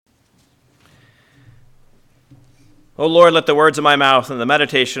O Lord, let the words of my mouth and the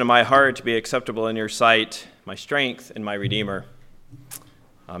meditation of my heart be acceptable in your sight, my strength and my Redeemer.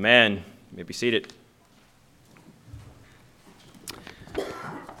 Amen. You may be seated.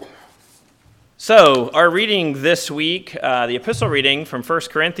 So, our reading this week, the epistle reading from 1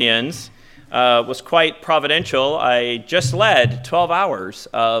 Corinthians, was quite providential. I just led 12 hours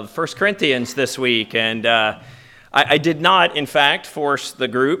of 1 Corinthians this week, and I did not, in fact, force the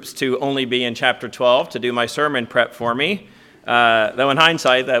groups to only be in chapter 12 to do my sermon prep for me, though in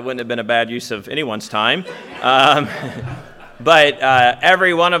hindsight, that wouldn't have been a bad use of anyone's time. But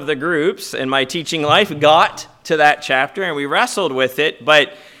every one of the groups in my teaching life got to that chapter, and we wrestled with it.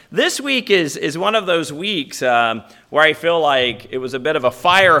 But this week is one of those weeks where I feel like it was a bit of a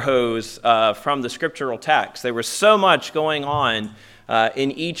fire hose from the scriptural text. There was so much going on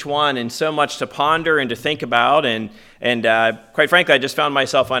in each one, and so much to ponder and to think about, and quite frankly, I just found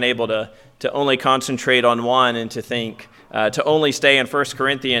myself unable to only concentrate on one and to think, to only stay in 1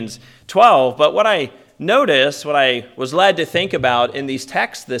 Corinthians 12. But what I noticed, what I was led to think about in these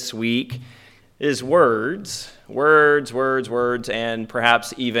texts this week is words, and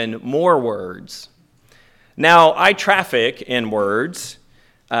perhaps even more words. Now, I traffic in words.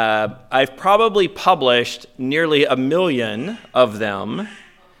 I've probably published nearly 1 million of them,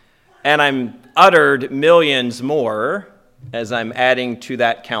 and I'm uttered millions more as I'm adding to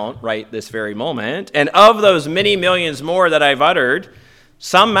that count right this very moment. And of those many millions more that I've uttered,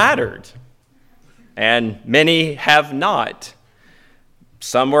 some mattered, and many have not.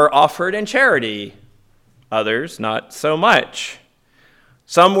 Some were offered in charity, others not so much.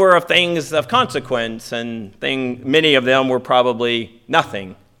 Some were of things of consequence, and many of them were probably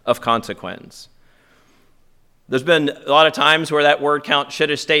nothing of consequence. There's been a lot of times where that word count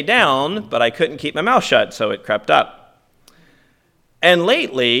should have stayed down, but I couldn't keep my mouth shut, so it crept up. And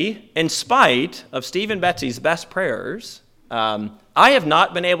lately, in spite of Steve and Betsy's best prayers, I have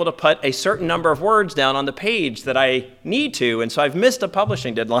not been able to put a certain number of words down on the page that I need to, and so I've missed a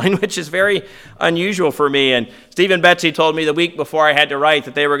publishing deadline, which is very unusual for me. And Steve and Betsy told me the week before I had to write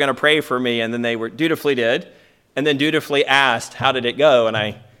that they were going to pray for me, and then they dutifully did, and then dutifully asked, how did it go? And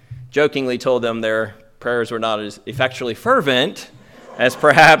I jokingly told them their prayers were not as effectually fervent as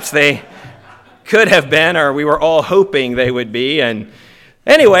perhaps they could have been, or we were all hoping they would be. And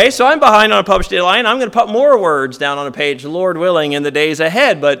anyway, so I'm behind on a published deadline. I'm going to put more words down on a page, Lord willing, in the days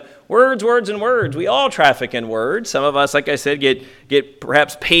ahead. But words, and words. We all traffic in words. Some of us, like I said, get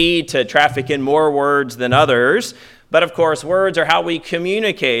perhaps paid to traffic in more words than others. But of course, words are how we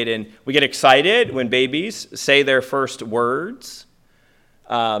communicate, and we get excited when babies say their first words.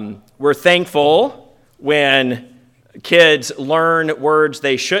 We're thankful when kids learn words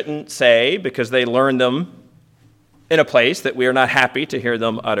they shouldn't say because they learn them in a place that we are not happy to hear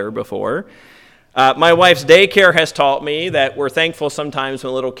them utter before. My wife's daycare has taught me that we're thankful sometimes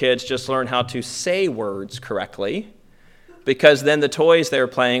when little kids just learn how to say words correctly, because then the toys they're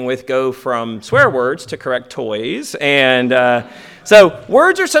playing with go from swear words to correct toys. And so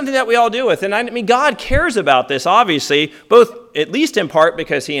words are something that we all deal with. And I mean, God cares about this, obviously, both at least in part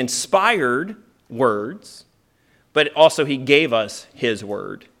because he inspired words, but also he gave us his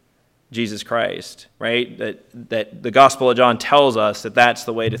word, Jesus Christ, right? That the Gospel of John tells us that that's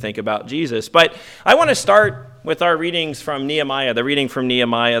the way to think about Jesus. But I want to start with our readings from Nehemiah, the reading from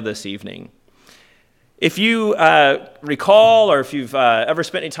Nehemiah this evening. If you recall, or if you've ever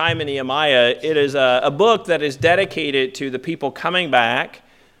spent any time in Nehemiah, it is a book that is dedicated to the people coming back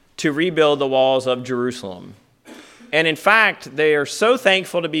to rebuild the walls of Jerusalem. And in fact, they are so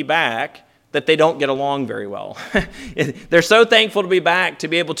thankful to be back that they don't get along very well. They're so thankful to be back to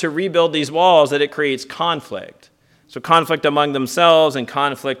be able to rebuild these walls that it creates conflict. So conflict among themselves and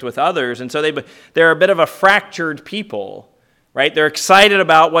conflict with others. And so they're a bit of a fractured people. Right? They're excited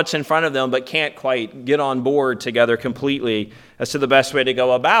about what's in front of them, but can't quite get on board together completely as to the best way to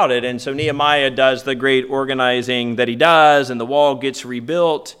go about it. And so Nehemiah does the great organizing that he does, and the wall gets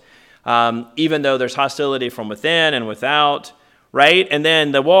rebuilt, even though there's hostility from within and without, right? And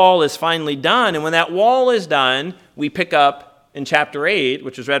then the wall is finally done. And when that wall is done, we pick up in chapter 8,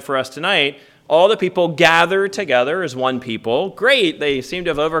 which was read for us tonight, all the people gather together as one people. Great. They seem to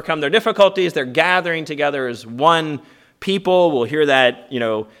have overcome their difficulties. They're gathering together as one people. We'll hear that,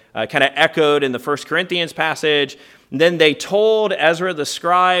 kind of echoed in the 1 Corinthians passage. And then they told Ezra the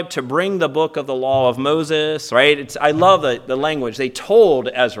scribe to bring the book of the law of Moses, right? I love the language. They told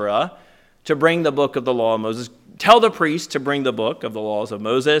Ezra to bring the book of the law of Moses. Tell the priest to bring the book of the laws of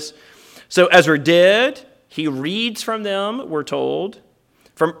Moses. So Ezra did. He reads from them, we're told,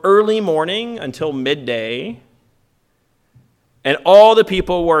 from early morning until midday. And all the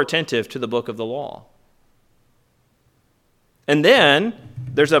people were attentive to the book of the law. And then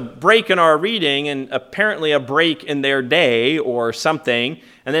there's a break in our reading and apparently a break in their day or something.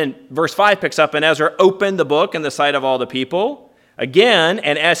 And then verse 5 picks up, and Ezra opened the book in the sight of all the people. Again,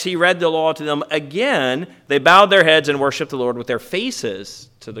 and as he read the law to them again, they bowed their heads and worshiped the Lord with their faces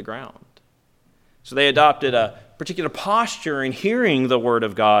to the ground. So they adopted a particular posture in hearing the word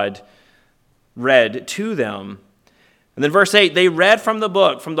of God read to them. And then verse 8, they read from the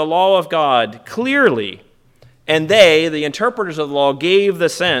book, from the law of God, clearly. And they, the interpreters of the law, gave the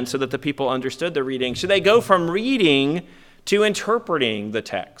sense so that the people understood the reading. So they go from reading to interpreting the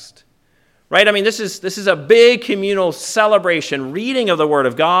text. Right? I mean, this is a big communal celebration, reading of the word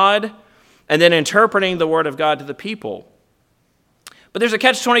of God, and then interpreting the word of God to the people. But there's a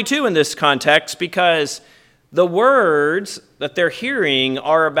catch-22 in this context, because the words that they're hearing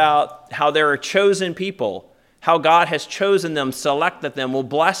are about how they're a chosen people, how God has chosen them, selected them, will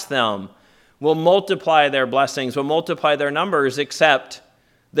bless them, will multiply their blessings, will multiply their numbers, except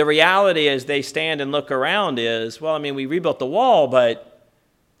the reality as they stand and look around is, well, I mean, we rebuilt the wall, but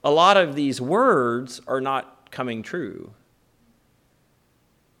a lot of these words are not coming true.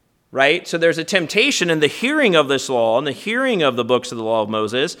 Right? So there's a temptation in the hearing of this law and the hearing of the books of the law of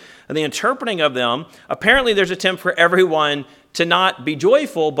Moses and the interpreting of them. Apparently there's a attempt for everyone to not be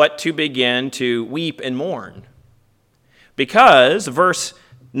joyful, but to begin to weep and mourn. Because verse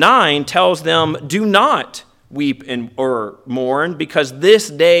 9 tells them, do not weep or mourn, because this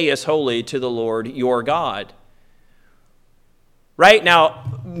day is holy to the Lord your God. Right?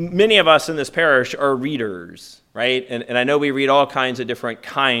 Now, many of us in this parish are readers. Right? And I know we read all kinds of different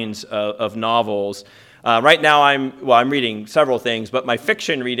kinds of novels. Right now I'm reading several things, but my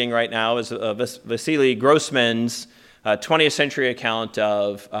fiction reading right now is Vasily Grossman's 20th century account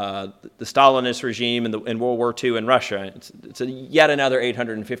of the Stalinist regime in World War II in Russia. It's yet another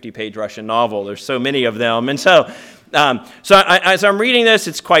 850-page Russian novel. There's so many of them. And so as I'm reading this,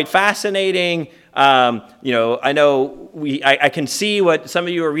 it's quite fascinating. I know I can see what some of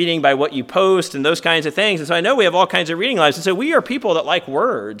you are reading by what you post and those kinds of things. And so I know we have all kinds of reading lives. And so we are people that like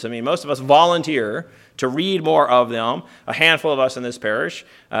words. I mean, most of us volunteer to read more of them. A handful of us in this parish,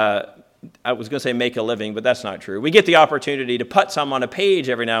 I was going to say make a living, but that's not true. We get the opportunity to put some on a page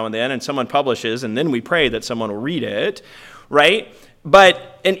every now and then, and someone publishes, and then we pray that someone will read it, right?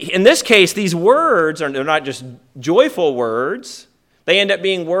 But in this case, they're not just joyful words. They end up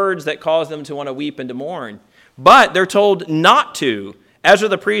being words that cause them to want to weep and to mourn. But they're told not to. Ezra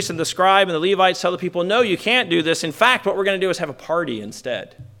the priest and the scribe and the Levites tell the people, no, you can't do this. In fact, what we're going to do is have a party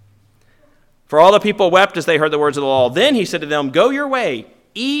instead. For all the people wept as they heard the words of the law. Then he said to them, go your way,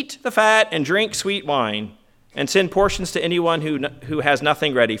 eat the fat and drink sweet wine, and send portions to anyone who has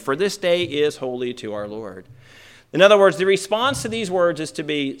nothing ready, for this day is holy to our Lord. In other words, the response to these words is to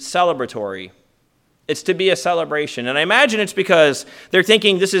be celebratory. It's to be a celebration. And I imagine it's because they're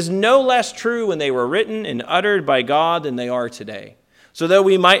thinking this is no less true when they were written and uttered by God than they are today. So though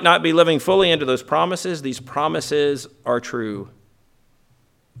we might not be living fully into those promises, these promises are true.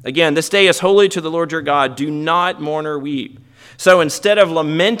 Again, this day is holy to the Lord your God. Do not mourn or weep. So instead of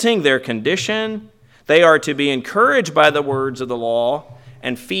lamenting their condition, they are to be encouraged by the words of the law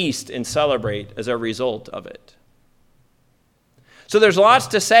and feast and celebrate as a result of it. So there's lots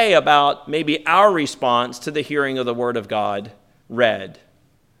to say about maybe our response to the hearing of the Word of God read,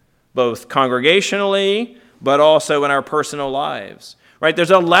 both congregationally, but also in our personal lives. Right? There's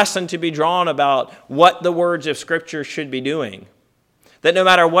a lesson to be drawn about what the words of Scripture should be doing. That no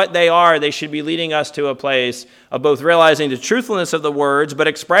matter what they are, they should be leading us to a place of both realizing the truthfulness of the words, but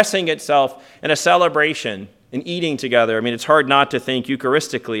expressing itself in a celebration, in eating together. I mean, it's hard not to think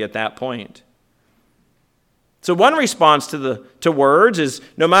Eucharistically at that point. So one response to words is,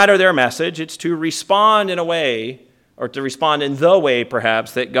 no matter their message, it's to respond in a way, or to respond in the way,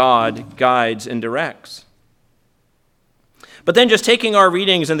 perhaps, that God guides and directs. But then just taking our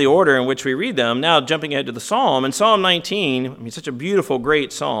readings in the order in which we read them, now jumping ahead to the Psalm, in Psalm 19, such a beautiful,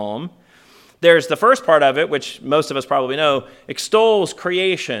 great psalm, there's the first part of it, which most of us probably know, extols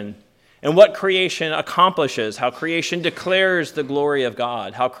creation and what creation accomplishes, how creation declares the glory of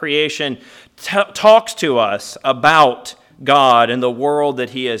God, how creation talks to us about God and the world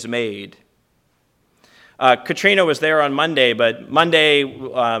that he has made. Katrina was there on Monday, but Monday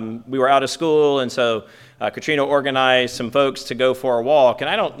we were out of school, and so Katrina organized some folks to go for a walk, and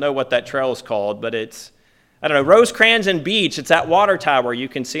I don't know what that trail is called, but it's, Rosecrans and Beach. It's that water tower you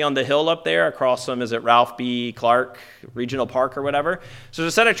can see on the hill up there across from, is it Ralph B. Clark Regional Park or whatever? So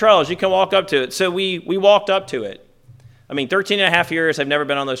there's a set of trails. You can walk up to it. So we walked up to it. 13 and a half years, I've never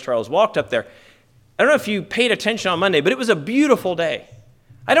been on those trails. Walked up there. I don't know if you paid attention on Monday, but it was a beautiful day.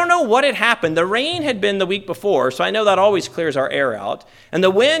 I don't know what had happened. The rain had been the week before, so I know that always clears our air out. And the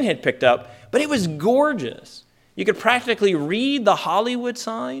wind had picked up, but it was gorgeous. You could practically read the Hollywood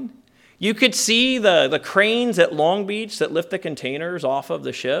sign. You could see the cranes at Long Beach that lift the containers off of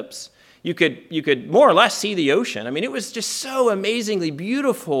the ships. You could more or less see the ocean. I mean, it was just so amazingly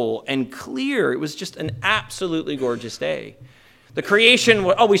beautiful and clear. It was just an absolutely gorgeous day. The creation,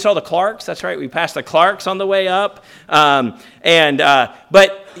 we saw the Clarks. That's right. We passed the Clarks on the way up. But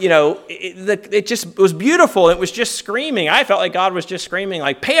it just was beautiful. It was just screaming. I felt like God was just screaming,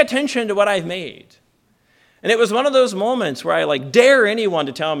 like, pay attention to what I've made. And it was one of those moments where I dare anyone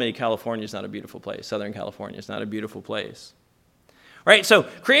to tell me California is not a beautiful place. Southern California is not a beautiful place. Right? So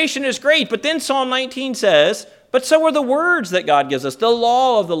creation is great. But then Psalm 19 says, but so are the words that God gives us, the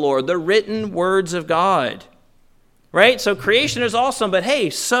law of the Lord, the written words of God. Right? So creation is awesome, but hey,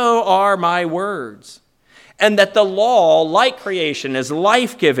 so are my words. And that the law, like creation, is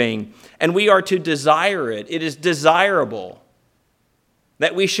life-giving, and we are to desire it. It is desirable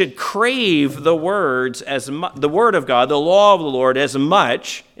that we should crave the words the word of God, the law of the Lord, as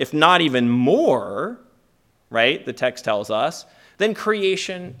much, if not even more, right? The text tells us, than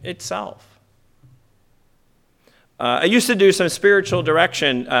creation itself. I used to do some spiritual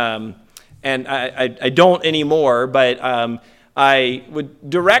direction. And I don't anymore, but I would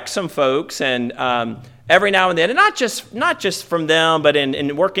direct some folks, and every now and then, and not just from them, but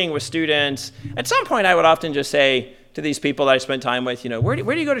in working with students, at some point I would often just say to these people that I spent time with, where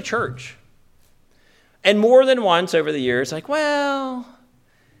do you go to church? And more than once over the years, I don't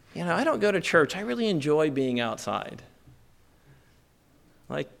go to church. I really enjoy being outside.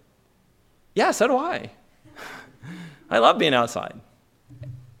 Yeah, so do I. I love being outside.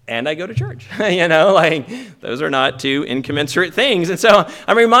 And I go to church. Those are not two incommensurate things. And so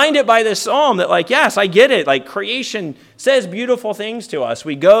I'm reminded by this psalm that, yes, I get it. Creation says beautiful things to us.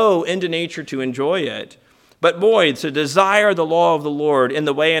 We go into nature to enjoy it. But boy, to desire the law of the Lord in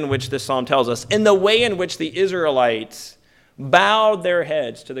the way in which this psalm tells us, in the way in which the Israelites bowed their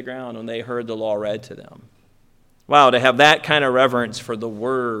heads to the ground when they heard the law read to them. Wow, to have that kind of reverence for the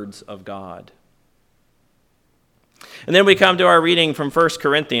words of God. And then we come to our reading from 1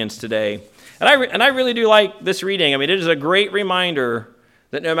 Corinthians today. And I really do like this reading. I mean, it is a great reminder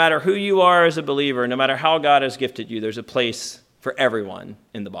that no matter who you are as a believer, no matter how God has gifted you, there's a place for everyone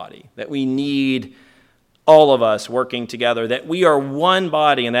in the body. That we need all of us working together. That we are one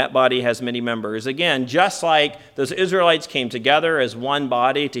body, and that body has many members. Again, just like those Israelites came together as one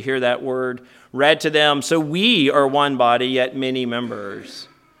body to hear that word read to them, so we are one body, yet many members.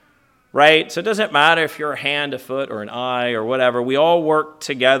 Right? So it doesn't matter if you're a hand, a foot, or an eye, or whatever. We all work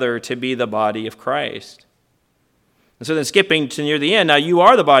together to be the body of Christ. And so then skipping to near the end, now you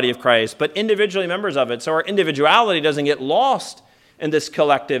are the body of Christ, but individually members of it. So our individuality doesn't get lost in this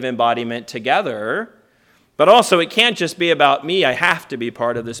collective embodiment together. But also it can't just be about me. I have to be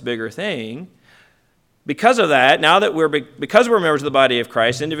part of this bigger thing. Because of that, now that because we're members of the body of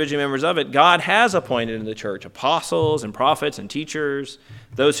Christ, individual members of it, God has appointed in the church apostles and prophets and teachers,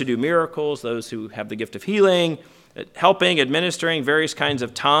 those who do miracles, those who have the gift of healing, helping, administering various kinds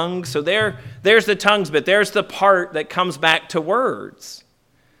of tongues. So there's the tongues bit. There's the part that comes back to words.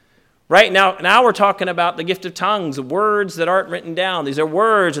 Right? Now we're talking about the gift of tongues, words that aren't written down. These are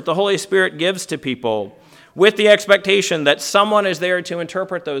words that the Holy Spirit gives to people, with the expectation that someone is there to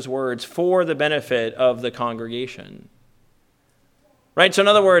interpret those words for the benefit of the congregation. Right? So in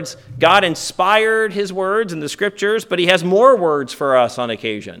other words, God inspired his words in the scriptures, but he has more words for us on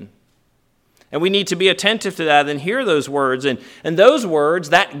occasion. And we need to be attentive to that and hear those words. And those words,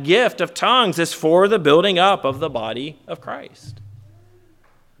 that gift of tongues, is for the building up of the body of Christ.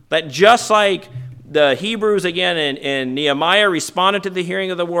 That just like the Hebrews, again, in Nehemiah responded to the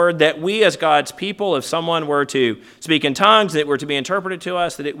hearing of the word, that we as God's people, if someone were to speak in tongues, that it were to be interpreted to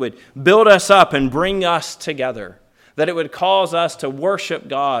us, that it would build us up and bring us together, that it would cause us to worship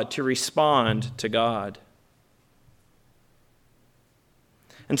God, to respond to God.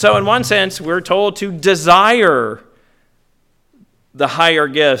 And so in one sense, we're told to desire the higher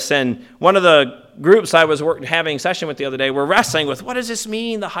gifts. And one of the groups I was having a session with the other day were wrestling with, what does this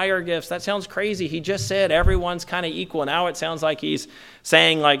mean, the higher gifts? That sounds crazy. He just said everyone's kind of equal. Now it sounds like he's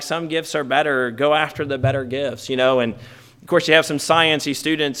saying like some gifts are better, go after the better gifts, and of course you have some sciencey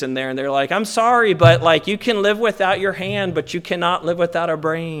students in there and they're like, I'm sorry, but like you can live without your hand, but you cannot live without a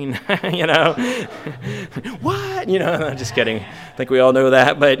brain, What? I'm just kidding. I think we all know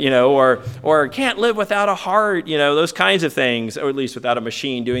that, but or can't live without a heart, those kinds of things, or at least without a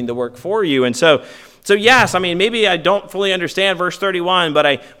machine doing the work for you. And so So yes, I mean, maybe I don't fully understand verse 31, but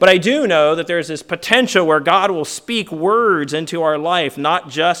I do know that there's this potential where God will speak words into our life, not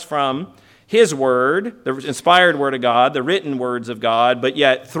just from his word, the inspired word of God, the written words of God, but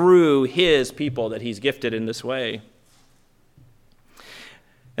yet through his people that he's gifted in this way.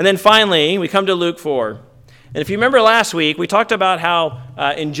 And then finally, we come to Luke 4. And if you remember last week, we talked about how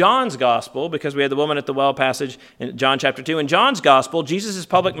in John's gospel, because we had the woman at the well passage in John chapter 2, in John's gospel, Jesus'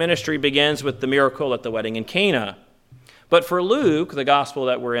 public ministry begins with the miracle at the wedding in Cana. But for Luke, the gospel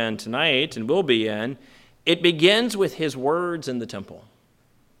that we're in tonight and will be in, it begins with his words in the temple.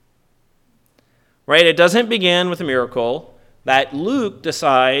 Right? It doesn't begin with a miracle. That Luke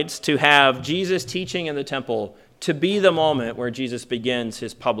decides to have Jesus teaching in the temple to be the moment where Jesus begins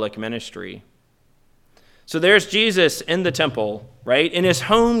his public ministry. So there's Jesus in the temple, right? In his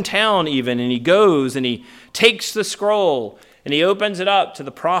hometown even, and he goes and he takes the scroll and he opens it up to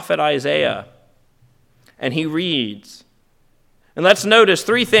the prophet Isaiah and he reads. And let's notice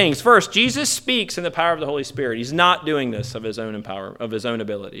three things. First, Jesus speaks in the power of the Holy Spirit. He's not doing this of his own power, of his own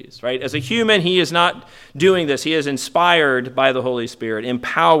abilities, right? As a human, he is not doing this. He is inspired by the Holy Spirit,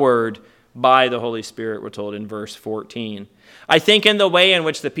 empowered by the Holy Spirit, we're told in verse 14. I think in the way in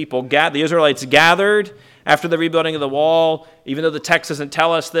which the Israelites gathered after the rebuilding of the wall, even though the text doesn't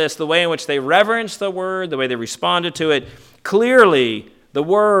tell us this, the way in which they reverenced the word, the way they responded to it, clearly the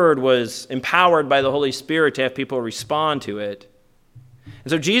word was empowered by the Holy Spirit to have people respond to it.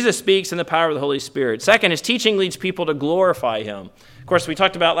 And so Jesus speaks in the power of the Holy Spirit. Second, his teaching leads people to glorify him. Of course, we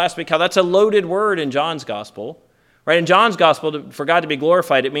talked about last week how that's a loaded word in John's gospel. Right? In John's gospel, for God to be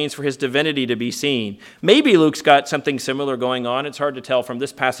glorified, it means for his divinity to be seen. Maybe Luke's got something similar going on. It's hard to tell from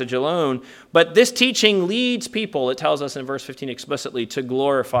this passage alone. But this teaching leads people, it tells us in verse 15 explicitly, to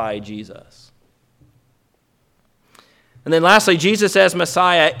glorify Jesus. And then lastly, Jesus as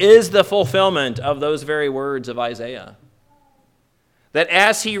Messiah is the fulfillment of those very words of Isaiah. That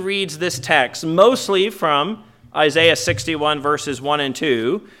as he reads this text, mostly from Isaiah 61 verses 1 and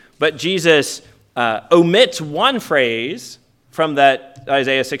 2, but Jesus omits one phrase from that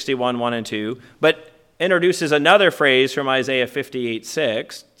Isaiah 61, 1 and 2, but introduces another phrase from Isaiah 58,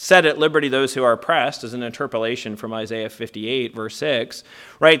 6, set at liberty those who are oppressed, as an interpolation from Isaiah 58, verse 6.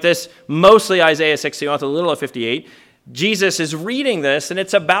 Right, this mostly Isaiah 61 with a little of 58. Jesus is reading this, and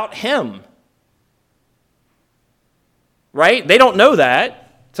it's about him. Right? They don't know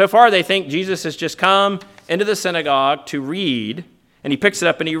that. So far, they think Jesus has just come into the synagogue to read, and he picks it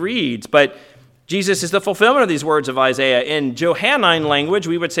up and he reads, but Jesus is the fulfillment of these words of Isaiah. In Johannine language,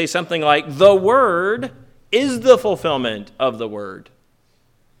 we would say something like, the Word is the fulfillment of the Word.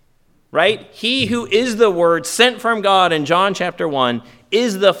 Right? He who is the Word sent from God in John chapter 1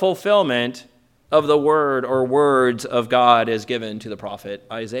 is the fulfillment of the Word or words of God as given to the prophet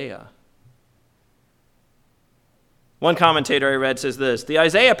Isaiah. One commentator I read says this, the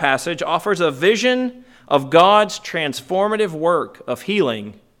Isaiah passage offers a vision of God's transformative work of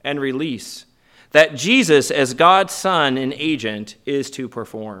healing and release that Jesus, as God's Son and agent, is to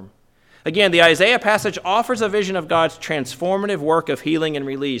perform. Again, the Isaiah passage offers a vision of God's transformative work of healing and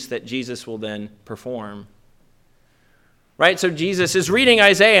release that Jesus will then perform. Right? So Jesus is reading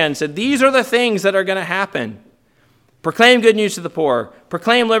Isaiah and said, these are the things that are going to happen. Proclaim good news to the poor.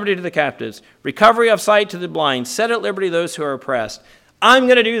 Proclaim liberty to the captives. Recovery of sight to the blind. Set at liberty those who are oppressed. I'm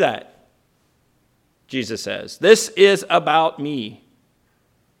going to do that, Jesus says. This is about me.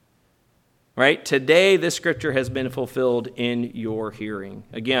 Right? Today, this scripture has been fulfilled in your hearing.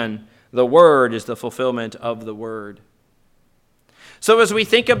 Again, the word is the fulfillment of the word. So as we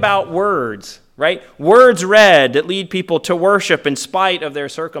think about words, right? Words read that lead people to worship in spite of their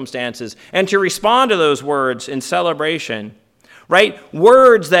circumstances and to respond to those words in celebration, right?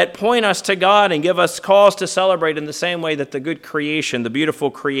 Words that point us to God and give us cause to celebrate in the same way that the good creation, the beautiful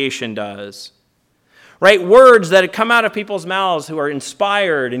creation does. Right? Words that come out of people's mouths who are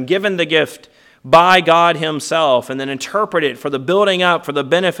inspired and given the gift by God himself and then interpret it for the building up, for the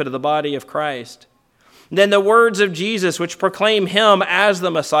benefit of the body of Christ. And then the words of Jesus which proclaim him as the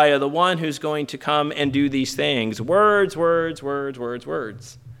Messiah, the one who's going to come and do these things. Words, words, words, words,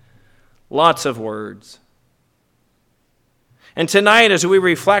 words. Lots of words. And tonight, as we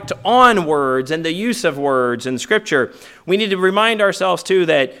reflect on words and the use of words in Scripture, we need to remind ourselves, too,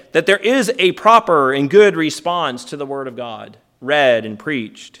 that there is a proper and good response to the Word of God, read and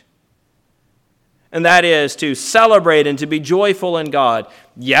preached. And that is to celebrate and to be joyful in God.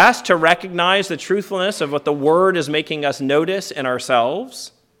 Yes, to recognize the truthfulness of what the Word is making us notice in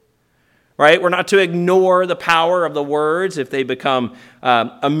ourselves. right? We're not to ignore the power of the words if they become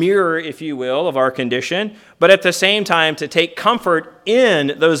a mirror, if you will, of our condition, but at the same time to take comfort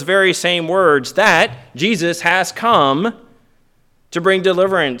in those very same words that Jesus has come to bring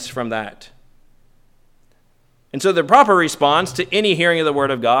deliverance from that. And so the proper response to any hearing of the word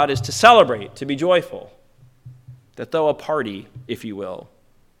of God is to celebrate, to be joyful, to throw a party, if you will.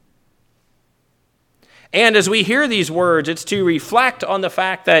 And as we hear these words, it's to reflect on the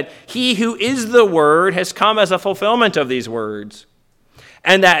fact that he who is the Word has come as a fulfillment of these words.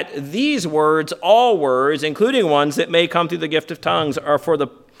 And that these words, all words, including ones that may come through the gift of tongues, are for the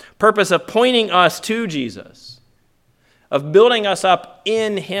purpose of pointing us to Jesus, of building us up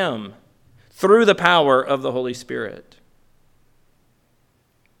in him through the power of the Holy Spirit.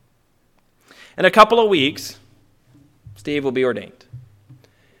 In a couple of weeks, Steve will be ordained.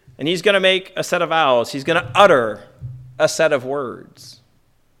 And he's going to make a set of vows. He's going to utter a set of words.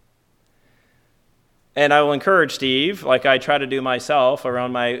 And I will encourage Steve, like I try to do myself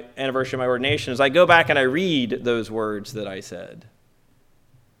around my anniversary of my ordination, as I go back and I read those words that I said.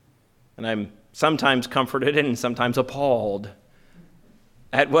 And I'm sometimes comforted and sometimes appalled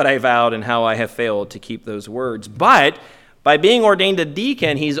at what I vowed and how I have failed to keep those words. But by being ordained a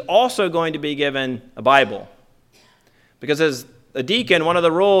deacon, he's also going to be given a Bible. Because as a deacon, one of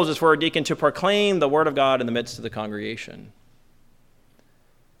the rules is for a deacon to proclaim the word of God in the midst of the congregation.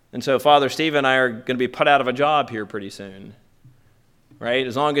 And so Father Steve and I are going to be put out of a job here pretty soon, right?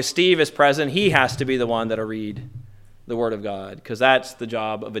 As long as Steve is present, he has to be the one that'll read the word of God, because that's the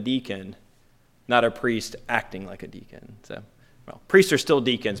job of a deacon, not a priest acting like a deacon. So, well, priests are still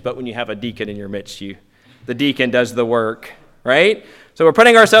deacons, but when you have a deacon in your midst, the deacon does the work, right? So we're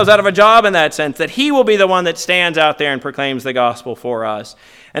putting ourselves out of a job in that sense, that he will be the one that stands out there and proclaims the gospel for us.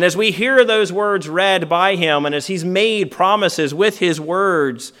 And as we hear those words read by him, and as he's made promises with his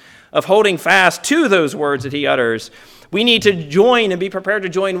words of holding fast to those words that he utters, we need to join and be prepared to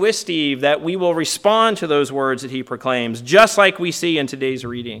join with Steve, that we will respond to those words that he proclaims, just like we see in today's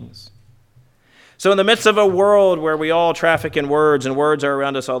readings. So in the midst of a world where we all traffic in words, and words are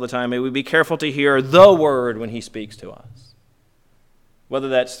around us all the time, may we be careful to hear the word when he speaks to us. Whether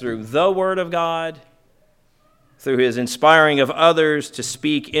that's through the Word of God, through his inspiring of others to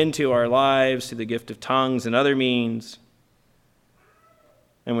speak into our lives, through the gift of tongues and other means.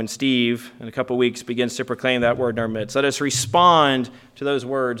 And when Steve, in a couple weeks, begins to proclaim that word in our midst, let us respond to those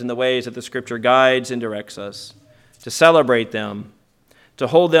words in the ways that the Scripture guides and directs us, to celebrate them, to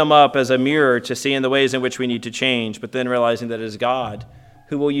hold them up as a mirror to see in the ways in which we need to change, but then realizing that it is God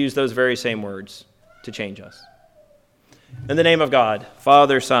who will use those very same words to change us. In the name of God,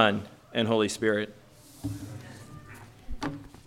 Father, Son, and Holy Spirit.